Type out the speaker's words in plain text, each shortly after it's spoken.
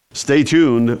Stay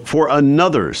tuned for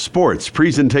another sports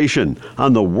presentation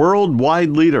on the worldwide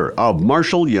leader of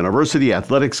Marshall University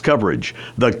athletics coverage,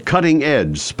 the Cutting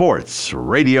Edge Sports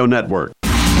Radio Network.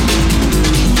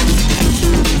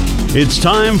 It's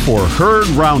time for Herd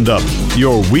Roundup,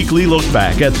 your weekly look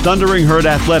back at Thundering Herd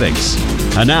athletics.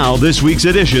 And now, this week's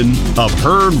edition of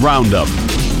Herd Roundup.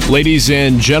 Ladies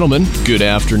and gentlemen, good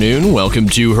afternoon. Welcome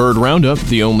to Herd Roundup,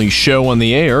 the only show on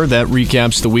the air that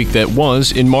recaps the week that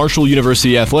was in Marshall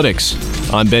University athletics.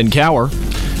 I'm Ben Cower.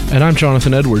 And I'm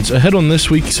Jonathan Edwards. Ahead on this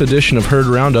week's edition of Herd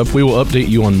Roundup, we will update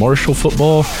you on Marshall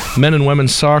football, men and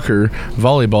women's soccer,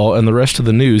 volleyball, and the rest of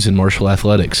the news in Marshall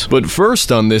athletics. But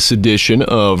first on this edition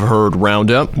of Herd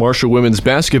Roundup, Marshall women's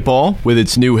basketball, with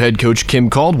its new head coach Kim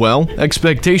Caldwell,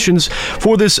 expectations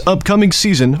for this upcoming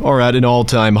season are at an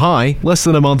all-time high, less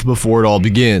than a month before it all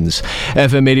begins.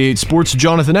 FM 88 Sports'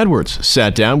 Jonathan Edwards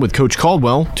sat down with Coach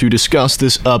Caldwell to discuss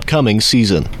this upcoming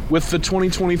season. With the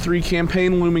 2023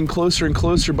 campaign looming closer and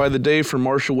closer by the day for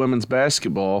Marshall women's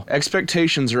basketball,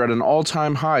 expectations are at an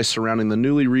all-time high surrounding the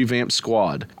newly revamped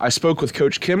squad. I spoke with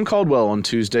Coach Kim Caldwell on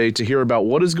Tuesday to hear about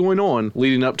what is going on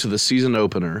leading up to the season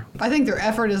opener. I think their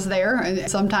effort is there, and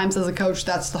sometimes as a coach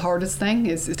that's the hardest thing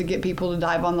is to get people to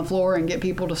dive on the floor and get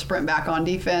people to sprint back on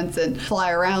defense and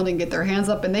fly around and get their hands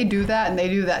up, and they do that, and they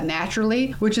do that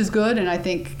naturally, which is good and I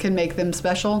think can make them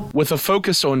special. With a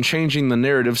focus on changing the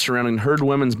narrative surrounding Herd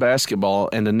women's basketball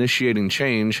and initiating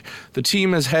change, the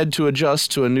team has had to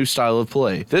adjust to a new style of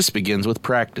play. This begins with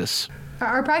practice.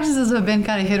 Our practices have been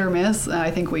kind of hit or miss, and I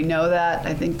think we know that.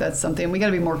 I think that's something we got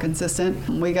to be more consistent.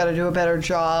 We got to do a better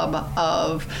job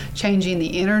of changing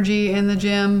the energy in the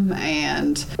gym,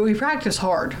 and we practice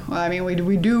hard. I mean,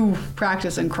 we do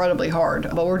practice incredibly hard,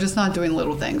 but we're just not doing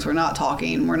little things. We're not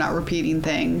talking, we're not repeating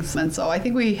things, and so I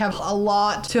think we have a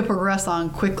lot to progress on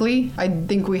quickly. I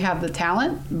think we have the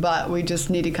talent, but we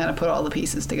just need to kind of put all the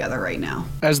pieces together right now.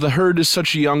 As the Herd is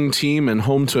such a young team and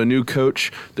home to a new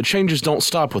coach, the changes don't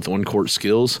stop with on-court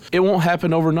skills. It won't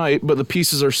happen overnight, but the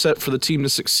pieces are set for the team to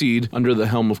succeed under the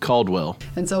helm of Caldwell.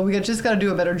 And so we just got to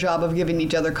do a better job of giving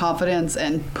each other confidence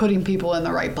and putting people in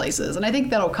the right places. And I think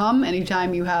that'll come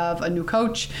anytime you have a new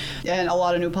coach and a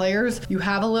lot of new players. You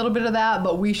have a little bit of that,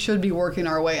 but we should be working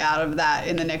our way out of that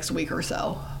in the next week or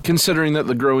so. Considering that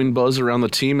the growing buzz around the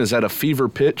team is at a fever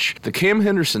pitch, the Cam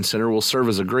Henderson Center will serve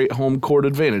as a great home court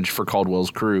advantage for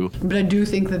Caldwell's crew. But I do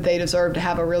think that they deserve to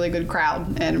have a really good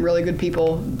crowd and really good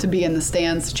people to be in the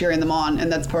stands cheering them on,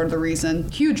 and that's part of the reason.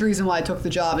 Huge reason why I took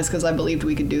the job is because I believed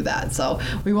we could do that. So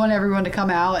we want everyone to come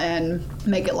out and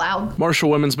make it loud. Marshall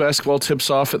women's basketball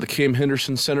tips off at the Cam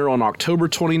Henderson Center on October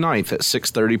 29th at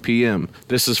 6:30 p.m.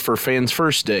 This is for Fans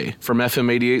First Day. From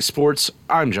FM 88 Sports,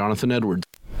 I'm Jonathan Edwards.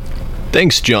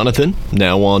 Thanks, Jonathan.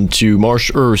 Now on to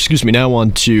Marshall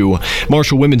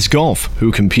Women's Golf,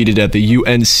 who competed at the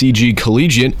UNCG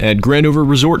Collegiate at Grandover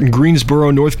Resort in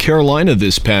Greensboro, North Carolina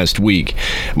this past week.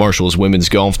 Marshall's women's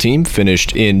golf team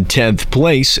finished in 10th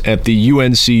place at the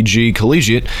UNCG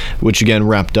Collegiate, which again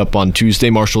wrapped up on Tuesday.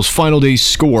 Marshall's final day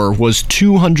score was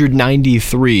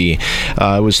 293.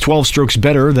 It was 12 strokes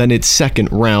better than its second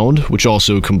round, which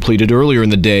also completed earlier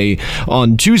in the day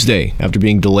on Tuesday after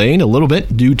being delayed a little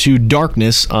bit due to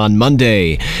darkness on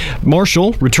Monday.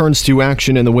 Marshall returns to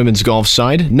action in the women's golf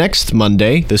side next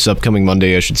Monday, this upcoming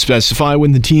Monday I should specify,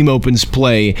 when the team opens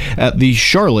play at the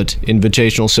Charlotte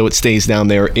Invitational, so it stays down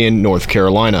there in North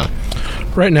Carolina.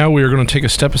 Right now we are going to take a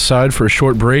step aside for a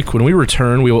short break. When we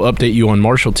return, we will update you on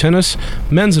Marshall tennis,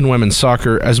 men's and women's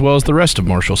soccer, as well as the rest of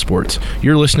Marshall sports.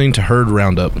 You're listening to Herd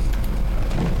Roundup.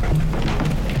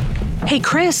 Hey,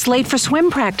 Chris, late for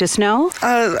swim practice, no?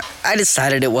 I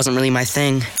decided it wasn't really my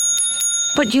thing.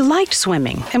 But you liked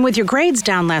swimming, and with your grades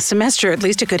down last semester, at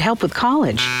least it could help with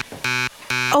college.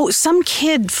 Oh, some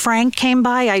kid, Frank, came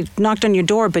by. I knocked on your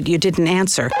door, but you didn't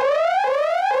answer.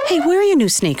 Hey, where are your new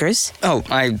sneakers? Oh,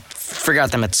 I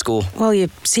forgot them at school. Well, you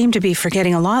seem to be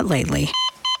forgetting a lot lately.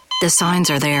 The signs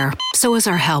are there. So is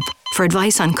our help. For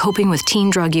advice on coping with teen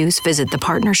drug use, visit the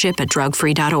partnership at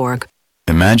drugfree.org.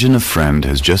 Imagine a friend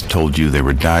has just told you they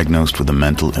were diagnosed with a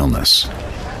mental illness.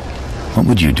 What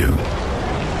would you do?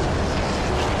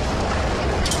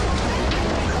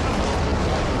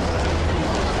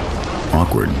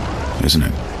 Awkward, isn't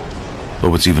it?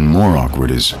 But what's even more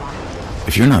awkward is,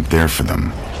 if you're not there for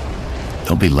them,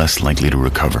 they'll be less likely to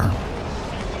recover.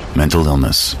 Mental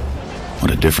illness. What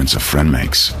a difference a friend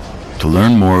makes. To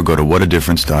learn more, go to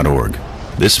whatadifference.org.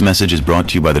 This message is brought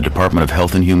to you by the Department of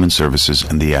Health and Human Services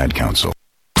and the Ad Council.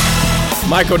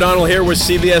 Mike O'Donnell here with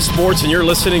CBS Sports, and you're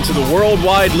listening to the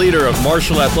worldwide leader of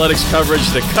Marshall athletics coverage,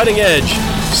 the Cutting Edge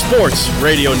Sports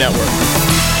Radio Network.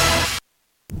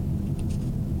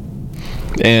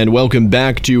 And welcome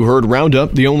back to Herd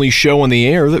Roundup, the only show on the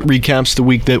air that recaps the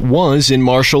week that was in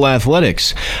Marshall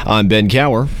athletics. I'm Ben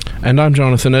Cower. And I'm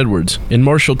Jonathan Edwards. In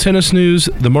Marshall tennis news,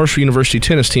 the Marshall University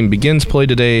tennis team begins play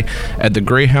today at the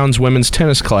Greyhounds Women's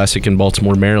Tennis Classic in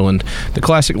Baltimore, Maryland. The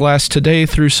Classic lasts today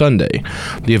through Sunday.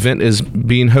 The event is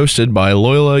being hosted by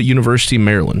Loyola University,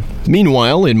 Maryland.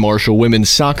 Meanwhile, in Marshall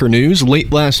women's soccer news,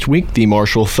 late last week, the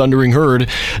Marshall Thundering Herd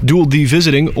dueled the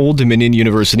visiting Old Dominion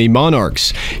University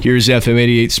Monarchs. Here's FM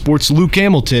 88 Sports' Luke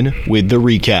Hamilton with the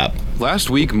recap.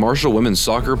 Last week, Marshall women's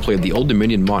soccer played the Old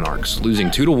Dominion Monarchs, losing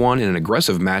 2-1 in an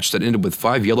aggressive match that ended with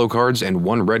 5 yellow cards and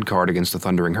 1 red card against the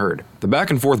Thundering Herd. The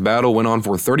back-and-forth battle went on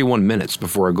for 31 minutes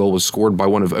before a goal was scored by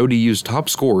one of ODU's top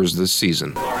scorers this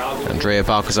season. Andrea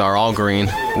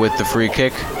Balcazar-Allgreen with the free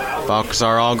kick.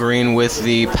 Balcazar-Allgreen with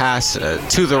the pass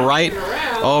to the right,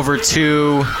 over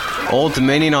to Old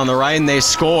Dominion on the right, and they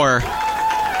score.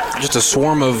 Just a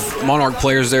swarm of Monarch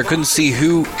players there. Couldn't see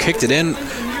who kicked it in.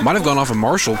 Might have gone off a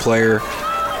Marshall player.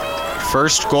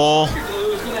 First goal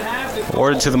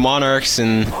awarded to the Monarchs,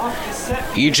 and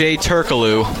E.J.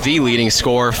 Turkaloo, the leading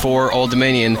scorer for Old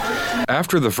Dominion.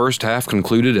 After the first half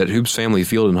concluded at Hoops Family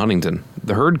Field in Huntington,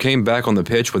 the Herd came back on the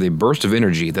pitch with a burst of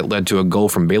energy that led to a goal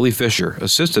from Bailey Fisher,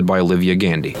 assisted by Olivia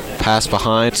Gandy. Pass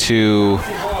behind to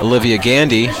Olivia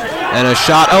Gandy, and a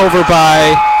shot over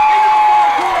by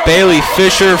Bailey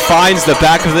Fisher finds the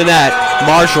back of the net.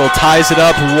 Marshall ties it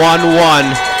up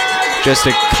 1-1. Just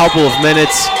a couple of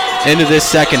minutes into this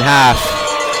second half.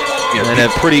 And a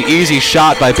pretty easy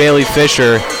shot by Bailey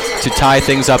Fisher to tie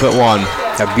things up at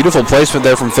 1. A beautiful placement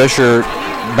there from Fisher,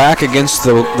 back against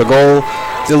the goal,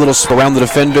 did a little around the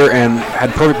defender, and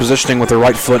had perfect positioning with her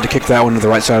right foot to kick that one to the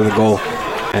right side of the goal.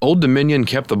 Old Dominion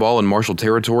kept the ball in Marshall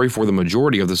territory for the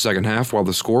majority of the second half while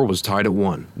the score was tied at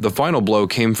 1. The final blow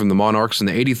came from the Monarchs in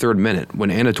the 83rd minute when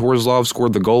Anna Torzlov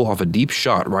scored the goal off a deep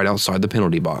shot right outside the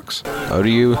penalty box.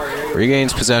 ODU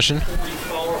regains possession.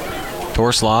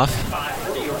 Torzlov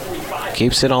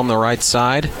keeps it on the right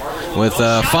side with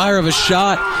a fire of a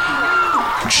shot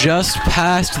just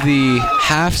past the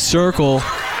half circle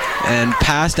and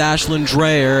past Ashlyn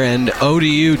Dreyer, and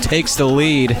ODU takes the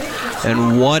lead.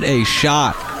 And what a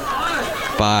shot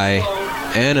by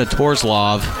Anna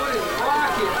Torzlov.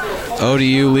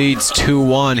 ODU leads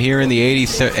 2-1 here in the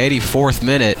 84th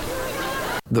minute.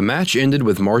 The match ended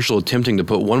with Marshall attempting to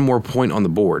put one more point on the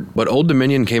board, but Old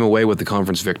Dominion came away with the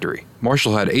conference victory.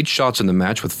 Marshall had 8 shots in the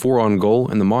match with 4 on goal,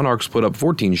 and the Monarchs put up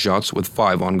 14 shots with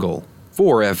 5 on goal.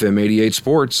 For FM 88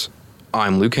 Sports,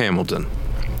 I'm Luke Hamilton.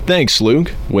 Thanks,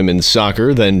 Luke. Women's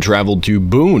soccer then traveled to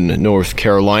Boone, North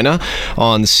Carolina,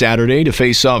 on Saturday to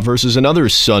face off versus another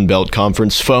Sun Belt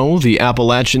Conference foe, the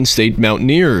Appalachian State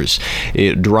Mountaineers.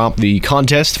 It dropped the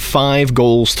contest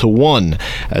 5-1.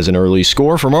 As an early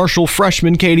score for Marshall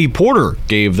freshman Katie Porter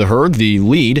gave the Herd the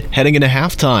lead heading into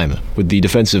halftime, with the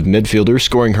defensive midfielder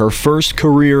scoring her first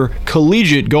career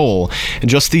collegiate goal in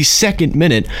just the second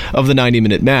minute of the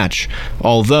 90-minute match.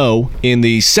 Although, in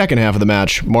the second half of the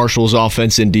match, Marshall's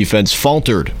offense and defense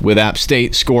faltered, with App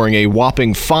State scoring a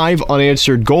whopping 5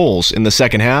 unanswered goals in the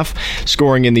second half,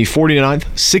 scoring in the 49th,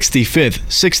 65th,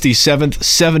 67th,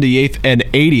 78th, and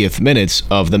 80th minutes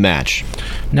of the match.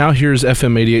 Now here's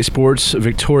FM 88 Sports'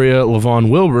 Victoria Levon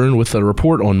Wilburn with a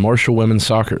report on Marshall women's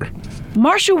soccer.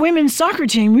 Marshall women's soccer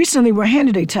team recently were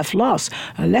handed a tough loss.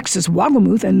 Alexis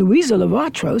Wagelmuth and Louisa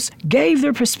Levatros gave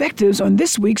their perspectives on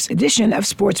this week's edition of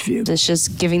SportsView. It's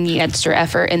just giving the extra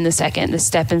effort in the second, the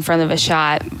step in front of a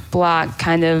shot, block,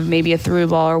 kind of maybe a through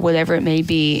ball or whatever it may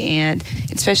be. And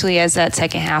especially as that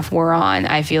second half wore on,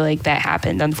 I feel like that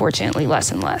happened, unfortunately, less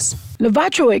and less.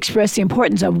 Levatro expressed the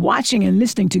importance of watching and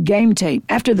listening to game tape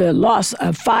after the loss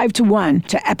of 5-1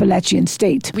 to Appalachian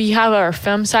State. We have our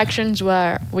film sections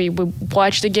where we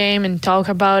watch the game and talk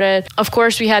about it. Of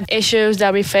course, we had issues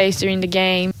that we faced during the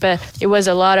game, but it was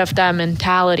a lot of that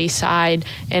mentality side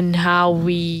and how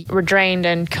we were drained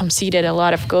and conceded a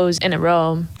lot of goals in a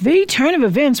row. The turn of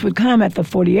events would come at the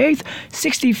 48th,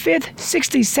 65th,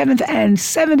 67th, and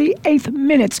 78th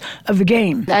minutes of the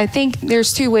game. I think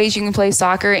there's 2 ways you can play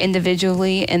soccer: individually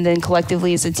and then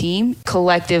collectively as a team.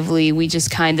 Collectively, we just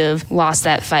kind of lost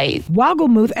that fight.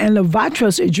 Wagelmuth and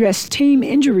Levatros addressed team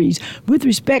injuries with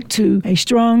respect to a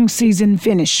strong season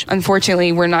finish.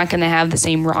 Unfortunately, we're not going to have the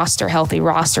same healthy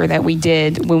roster that we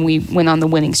did when we went on the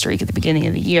winning streak at the beginning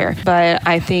of the year. But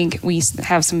I think we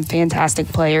have some fantastic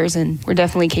players, and we're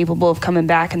definitely capable of coming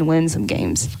back and winning some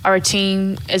games. Our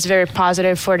team is very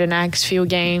positive for the next few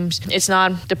games. It's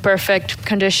not the perfect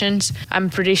conditions. I'm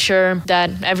pretty sure that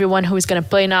everyone everyone who's going to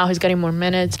play now, who's getting more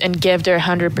minutes, and give their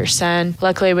 100%.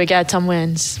 Luckily, we got some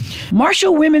wins.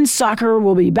 Marshall women's soccer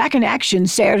will be back in action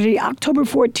Saturday, October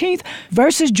 14th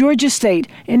versus Georgia State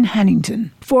in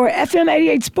Huntington. For FM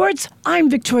 88 Sports, I'm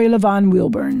Victoria Levon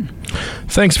Wilburn.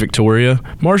 Thanks, Victoria.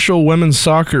 Marshall women's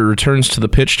soccer returns to the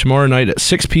pitch tomorrow night at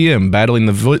 6 p.m., battling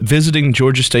the visiting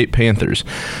Georgia State Panthers.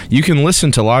 You can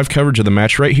listen to live coverage of the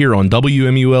match right here on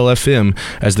WMUL-FM,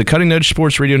 as the Cutting Edge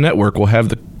Sports Radio Network will have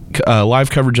the live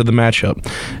coverage of the matchup.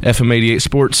 FM 88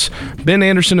 Sports, Ben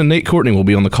Anderson and Nate Courtney will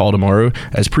be on the call tomorrow,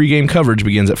 as pregame coverage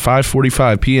begins at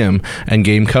 5:45 p.m. and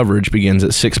game coverage begins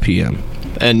at 6 p.m.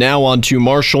 And now on to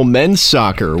Marshall men's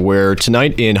soccer, where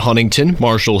tonight in Huntington,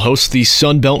 Marshall hosts the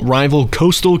Sun Belt rival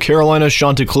Coastal Carolina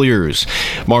Chanticleers.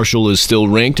 Marshall is still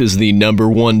ranked as the number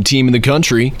 1 team in the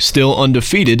country, still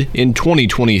undefeated in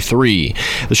 2023.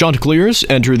 The Chanticleers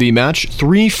enter the match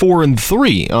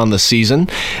 3-4-3 on the season,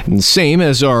 and same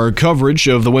as our coverage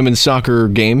of the women's soccer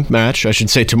game match, I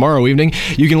should say tomorrow evening,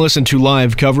 you can listen to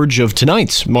live coverage of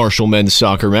tonight's Marshall men's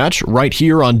soccer match right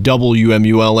here on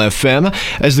WMUL-FM,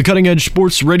 as the Cutting Edge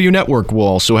Sports Radio Network will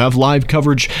also have live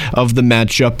coverage of the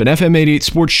matchup, and FM 88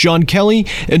 Sports' Sean Kelly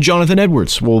and Jonathan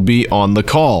Edwards will be on the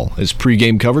call, as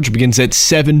pregame coverage begins at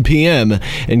 7 p.m.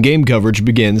 and game coverage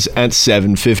begins at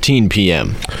 7:15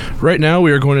 p.m. Right now,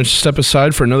 we are going to step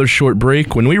aside for another short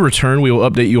break. When we return, we will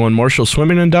update you on Marshall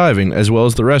swimming and diving, as well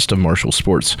as the rest of Marshall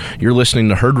sports. You're listening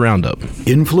to Herd Roundup.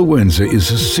 Influenza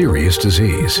is a serious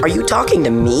disease. Are you talking to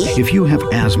me? If you have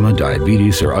asthma,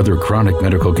 diabetes, or other chronic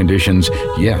medical conditions,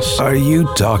 yes. Are you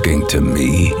talking to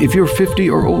me? If you're 50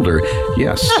 or older,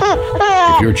 yes.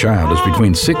 If your child is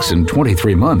between 6 and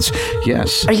 23 months,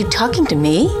 yes. Are you talking to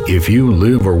me? If you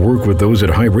live or work with those at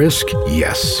high risk,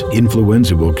 yes.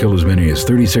 Influenza will kill as many as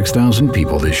 36,000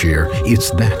 people this year.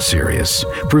 It's that serious.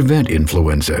 Prevent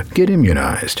influenza. Get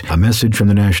immunized. A message from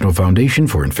the National Foundation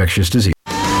for Infectious Disease.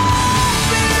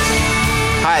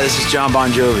 Hi, this is John Bon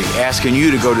Jovi, asking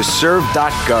you to go to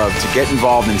serve.gov to get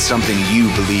involved in something you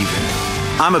believe in.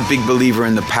 I'm a big believer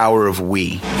in the power of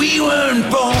we. We weren't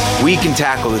born. We can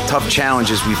tackle the tough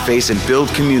challenges we face and build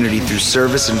community through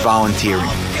service and volunteering.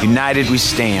 United we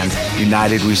stand,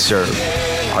 united we serve.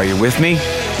 Are you with me?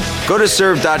 Go to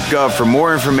serve.gov for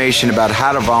more information about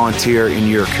how to volunteer in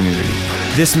your community.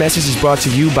 This message is brought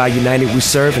to you by United We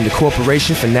Serve and the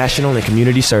Corporation for National and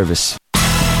Community Service.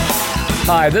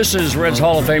 Hi, this is Reds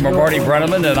Hall of Famer Marty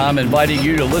Brenneman, and I'm inviting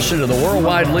you to listen to the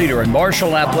worldwide leader in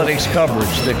Marshall athletics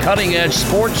coverage, the Cutting Edge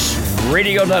Sports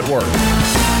Radio Network.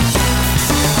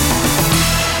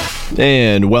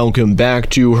 And welcome back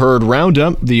to Herd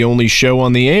Roundup, the only show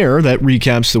on the air that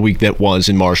recaps the week that was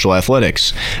in Marshall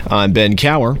athletics. I'm Ben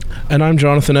Cower. And I'm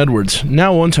Jonathan Edwards.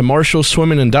 Now on to Marshall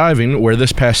swimming and diving, where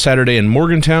this past Saturday in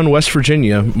Morgantown, West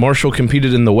Virginia, Marshall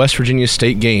competed in the West Virginia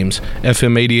State Games.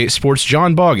 FM 88 Sports'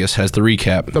 John Bogus has the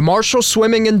recap. The Marshall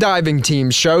swimming and diving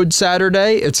team showed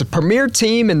Saturday it's a premier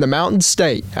team in the Mountain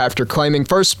State after claiming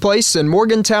first place in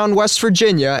Morgantown, West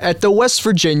Virginia at the West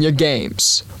Virginia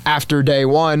Games. After day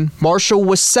one, Marshall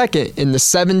was second in the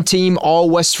 7-team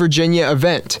All-West Virginia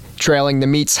event, trailing the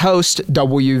meet's host,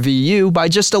 WVU, by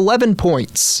just 11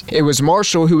 points. It was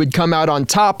Marshall who would come out on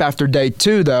top after day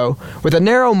 2, though, with a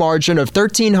narrow margin of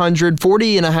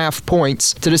 1,340.5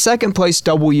 points to the second-place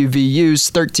WVU's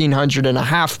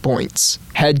 1,300.5 points.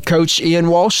 Head coach Ian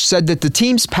Walsh said that the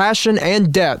team's passion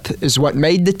and depth is what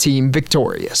made the team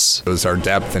victorious. It was our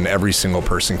depth, and every single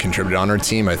person contributed on our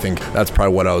team. I think that's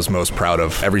probably what I was most proud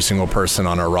of. Every single person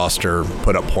on our roster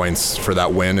put up points for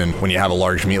that win, and when you have a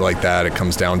large meet like that, it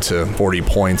comes down to 40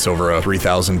 points over a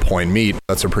 3,000-point meet.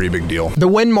 That's a pretty big deal. The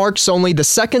win marks only the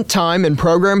second time in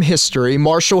program history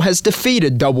Marshall has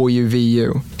defeated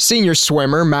WVU. Senior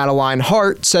swimmer Madeline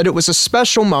Hart said it was a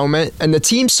special moment, and the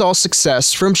team saw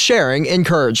success from sharing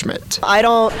encouragement. I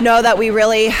don't know that we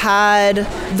really had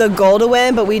the goal to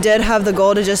win, but we did have the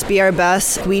goal to just be our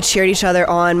best. We cheered each other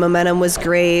on. Momentum was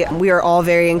great. We were all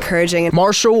very encouraging.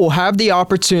 Marshall will have the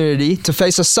opportunity to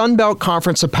face a Sun Belt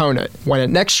Conference opponent when it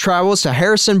next travels to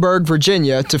Harrisonburg,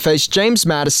 Virginia to face James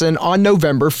Madison on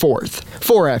November 4th.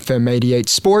 For FM 88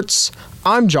 Sports,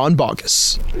 I'm John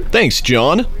Bogus. Thanks,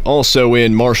 John. Also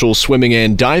in Marshall swimming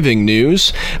and diving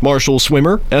news, Marshall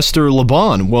swimmer Esther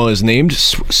LeBon was named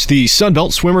the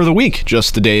Sunbelt Swimmer of the Week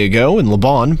just a day ago, and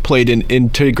LeBon played an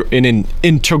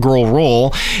integral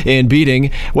role in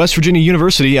beating West Virginia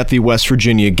University at the West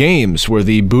Virginia Games, where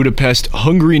the Budapest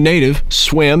Hungary native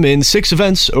swam in 6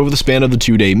 events over the span of the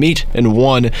 2-day meet and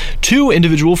won 2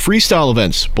 individual freestyle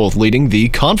events, both leading the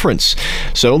conference.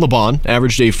 So LeBon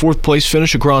averaged a 4th-place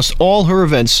finish across all her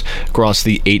events across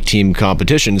the 8-team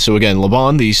competition. So again,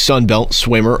 LeBon, the Sun Belt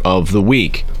Swimmer of the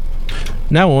Week.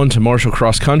 Now on to Marshall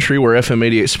Cross Country, where FM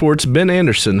 88 Sports' Ben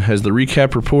Anderson has the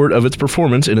recap report of its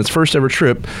performance in its first ever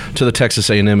trip to the Texas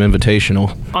A&M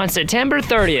Invitational. On September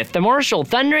 30th, the Marshall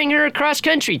Thundering Herd Cross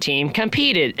Country team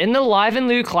competed in the Live and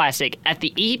Lou Classic at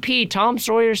the EP Tom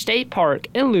Sawyer State Park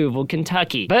in Louisville,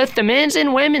 Kentucky. Both the men's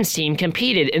and women's team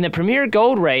competed in the Premier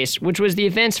Gold Race, which was the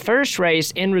event's first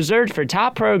race and reserved for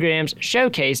top programs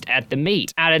showcased at the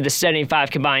meet. Out of the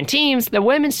 75 combined teams, the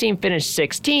women's team finished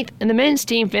 16th and the men's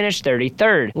team finished 33rd.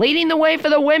 Leading the way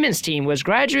for the women's team was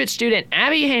graduate student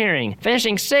Abby Herring,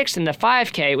 finishing 6th in the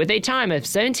 5K with a time of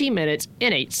 17 minutes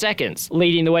and 8 seconds.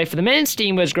 Leading the way for the men's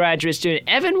team was graduate student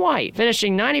Evan White,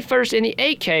 finishing 91st in the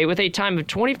 8K with a time of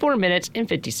 24 minutes and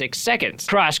 56 seconds.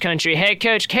 Cross-country head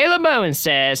coach Caleb Bowen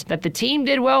says that the team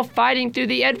did well fighting through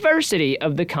the adversity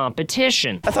of the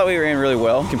competition. I thought we ran really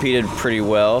well, competed pretty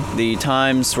well. The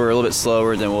times were a little bit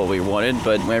slower than what we wanted,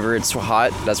 but whenever it's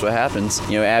hot, that's what happens.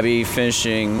 You know, Abby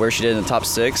finishing where she did in the top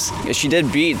 6. She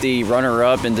did beat the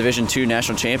runner-up in Division II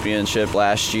National Championship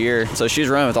last year, so she was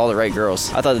running with all the right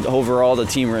girls. I thought that overall the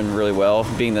team ran really well.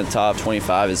 Being the top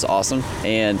 25 is awesome,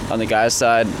 and on the guys'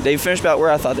 side, they finished about where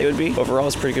I thought they would be. Overall,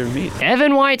 it's a pretty good meet.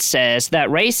 Evan White says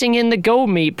that racing in the gold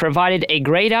meet provided a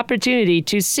great opportunity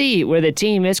to see where the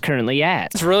team is currently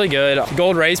at. It's really good.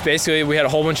 Gold race, basically, we had a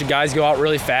whole bunch of guys go out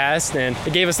really fast, and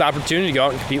it gave us the opportunity to go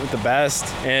out and compete with the best,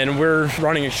 and we're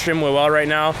running extremely well right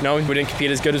now. No, we didn't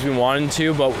compete as good as we wanted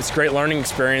to, but it's a great learning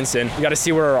experience, and we got to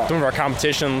see where some of our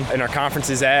competition and our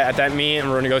conference is at that meet, and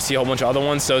we're going to go see a whole bunch of other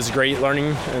ones, so it's a great learning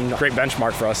and a great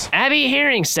benchmark for us. Abby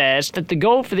Herring says that the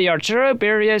goal for the Arturo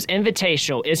Barrios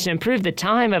Invitational is to improve the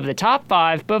time of the top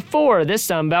 5 before the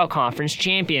Sun Belt Conference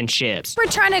Championships. We're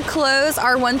trying to close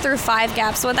our 1 through 5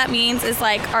 gap, so what that means is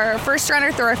like our first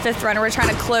runner through our 5th runner, we're trying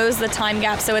to close the time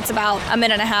gap, so it's about a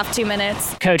minute and a half, 2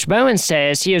 minutes. Coach Bowen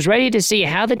says he is ready to see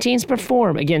how the teams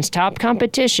perform against top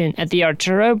competition at the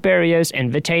Arturo Barrios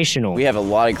Invitational. We have a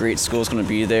lot of great schools going to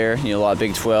be there, a lot of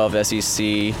Big 12,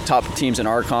 SEC, top teams in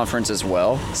our conference as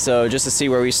well. So just to see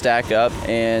where we stack up,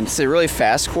 and it's a really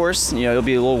fast course. It'll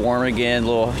be a little warm again, a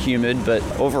little humid, but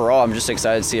overall I'm just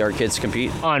excited to see our kids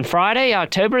compete. On Friday,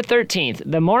 October 13th,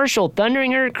 the Marshall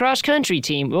Thundering Herd Cross Country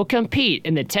team will compete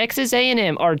in the Texas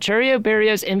A&M Arturo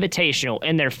Barrios Invitational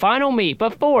in their final meet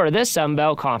before the Sun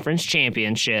Belt Conference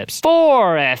Championships.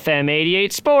 For FM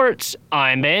 88 Sports,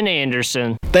 I'm Ben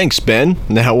Anderson. Thanks, Ben.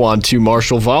 Now on to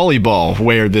Marshall Volleyball,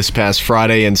 where this past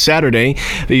Friday and Saturday,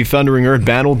 the Thundering Herd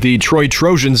battled the Troy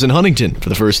Trojans in Huntington for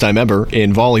the first time ever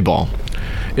in volleyball.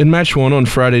 In match 1 on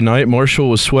Friday night, Marshall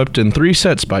was swept in 3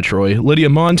 sets by Troy. Lydia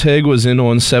Montag was in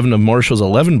on 7 of Marshall's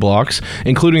 11 blocks,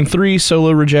 including 3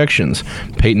 solo rejections.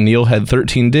 Peyton Neal had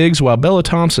 13 digs, while Bella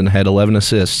Thompson had 11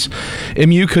 assists.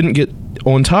 MU couldn't get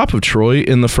on top of Troy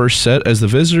in the first set as the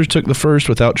visitors took the first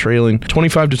without trailing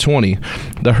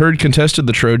 25-20. The Herd contested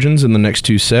the Trojans in the next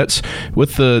 2 sets,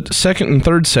 with the second and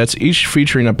third sets each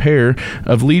featuring a pair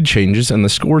of lead changes and the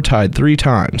score tied 3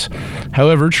 times.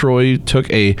 However, Troy took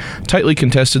a tightly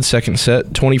contested second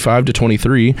set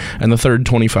 25-23 and the third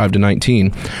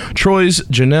 25-19. Troy's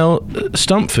Janelle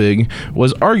Stumpfig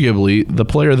was arguably the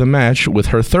player of the match, with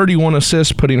her 31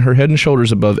 assists putting her head and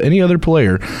shoulders above any other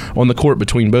player on the court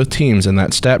between both teams in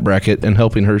that stat bracket and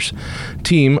helping her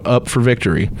team up for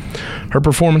victory. Her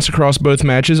performance across both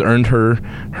matches earned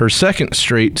her second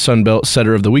straight Sun Belt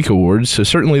Setter of the Week award, so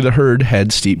certainly the Herd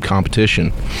had steep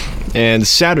competition. And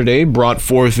Saturday brought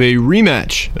forth a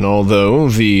rematch, and although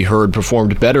the Herd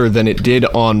performed better than it did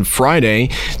on Friday,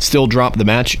 it still dropped the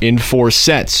match in 4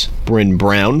 sets. Bryn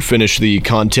Brown finished the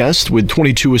contest with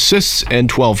 22 assists and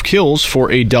 12 kills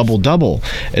for a double-double,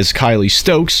 as Kylie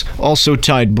Stokes also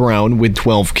tied Brown with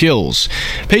 12 kills.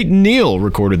 Peyton Neal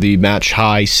recorded the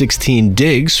match-high 16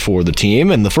 digs for the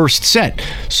team, and the first set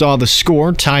saw the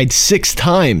score tied 6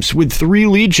 times with 3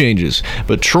 lead changes,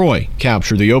 but Troy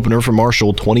captured the opener for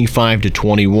Marshall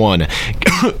 25-21.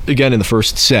 Again in the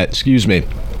first set,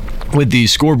 with the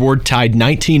scoreboard tied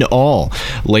 19-all.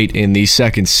 Late in the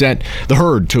second set, the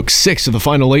Herd took 6 of the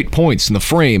final 8 points in the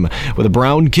frame with a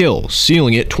Brown kill,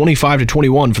 sealing it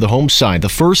 25-21 for the home side, the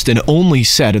first and only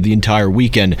set of the entire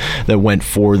weekend that went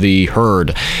for the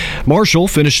Herd. Marshall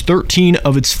finished 13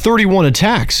 of its 31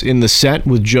 attacks in the set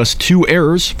with just 2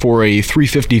 errors for a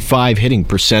 .355 hitting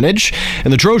percentage,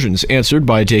 and the Trojans answered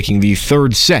by taking the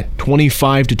third set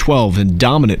 25-12 in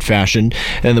dominant fashion,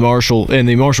 and the Marshall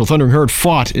Thundering Herd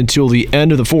fought until the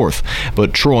end of the fourth,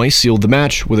 but Troy sealed the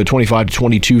match with a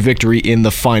 25-22 victory in the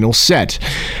final set.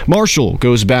 Marshall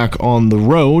goes back on the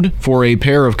road for a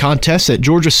pair of contests at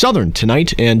Georgia Southern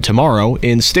tonight and tomorrow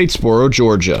in Statesboro,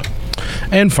 Georgia.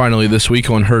 And finally this week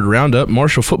on Herd Roundup,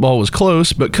 Marshall football was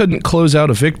close but couldn't close out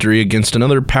a victory against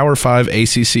another Power 5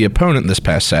 ACC opponent this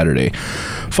past Saturday,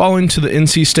 falling to the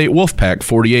NC State Wolfpack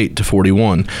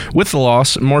 48-41. With the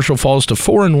loss, Marshall falls to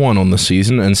 4-1 on the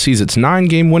season and sees its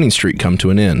 9-game winning streak come to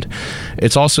an end.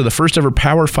 It's also the first ever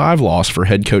Power 5 loss for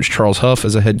head coach Charles Huff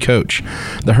as a head coach.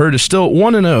 The Herd is still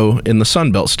 1-0 in the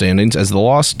Sun Belt standings as the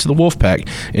loss to the Wolfpack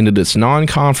ended its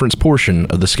non-conference portion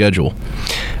of the schedule.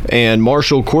 And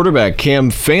Marshall quarterback Cam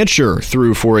Fancher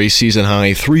threw for a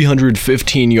season-high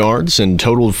 315 yards and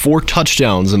totaled 4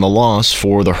 touchdowns in the loss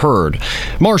for the Herd.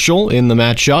 Marshall, in the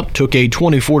matchup, took a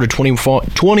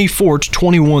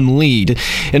 24-21 lead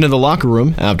into the locker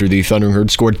room after the Thundering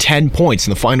Herd scored 10 points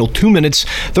in the final 2 minutes,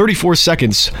 34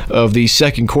 seconds of the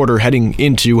second quarter heading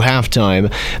into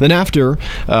halftime. Then after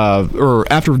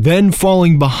then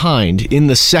falling behind in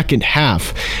the second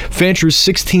half, Fancher's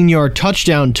 16-yard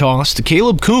touchdown toss to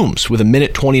Caleb Coombs with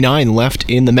 1:29 left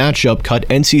in the matchup cut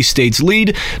NC State's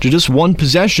lead to just 1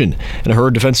 possession, and a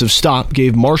Herd defensive stop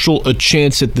gave Marshall a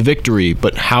chance at the victory.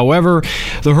 But however,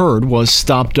 the Herd was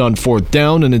stopped on 4th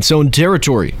down in its own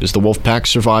territory as the Wolfpack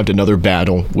survived another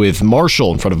battle with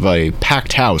Marshall in front of a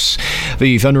packed house.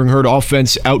 The Thundering Herd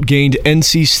offense outgained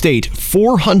NC State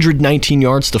 419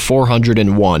 yards to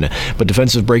 401, but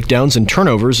defensive breakdowns and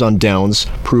turnovers on downs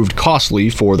proved costly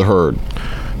for the Herd.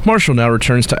 Marshall now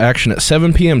returns to action at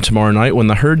 7 p.m. tomorrow night when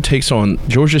the Herd takes on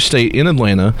Georgia State in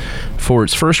Atlanta for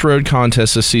its first road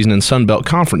contest this season in Sun Belt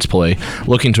Conference play,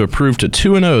 looking to improve to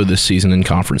 2-0 this season in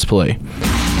conference play.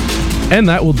 And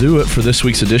that will do it for this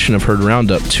week's edition of Herd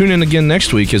Roundup. Tune in again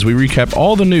next week as we recap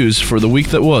all the news for the week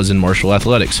that was in Marshall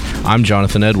Athletics. I'm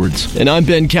Jonathan Edwards. And I'm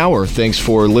Ben Cower. Thanks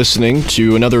for listening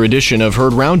to another edition of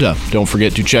Herd Roundup. Don't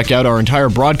forget to check out our entire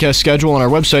broadcast schedule on our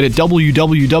website at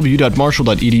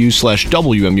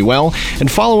www.marshall.edu/WMUL and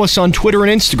follow us on Twitter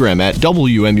and Instagram at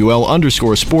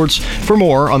WMUL_sports for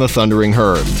more on the Thundering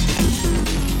Herd.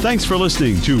 Thanks for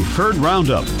listening to Herd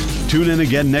Roundup. Tune in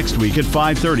again next week at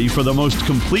 5:30 for the most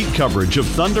complete coverage of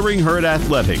Thundering Herd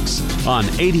Athletics on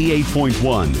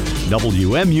 88.1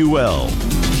 WMUL.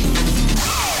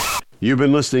 You've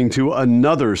been listening to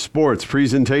another sports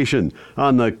presentation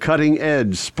on the Cutting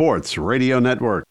Edge Sports Radio Network.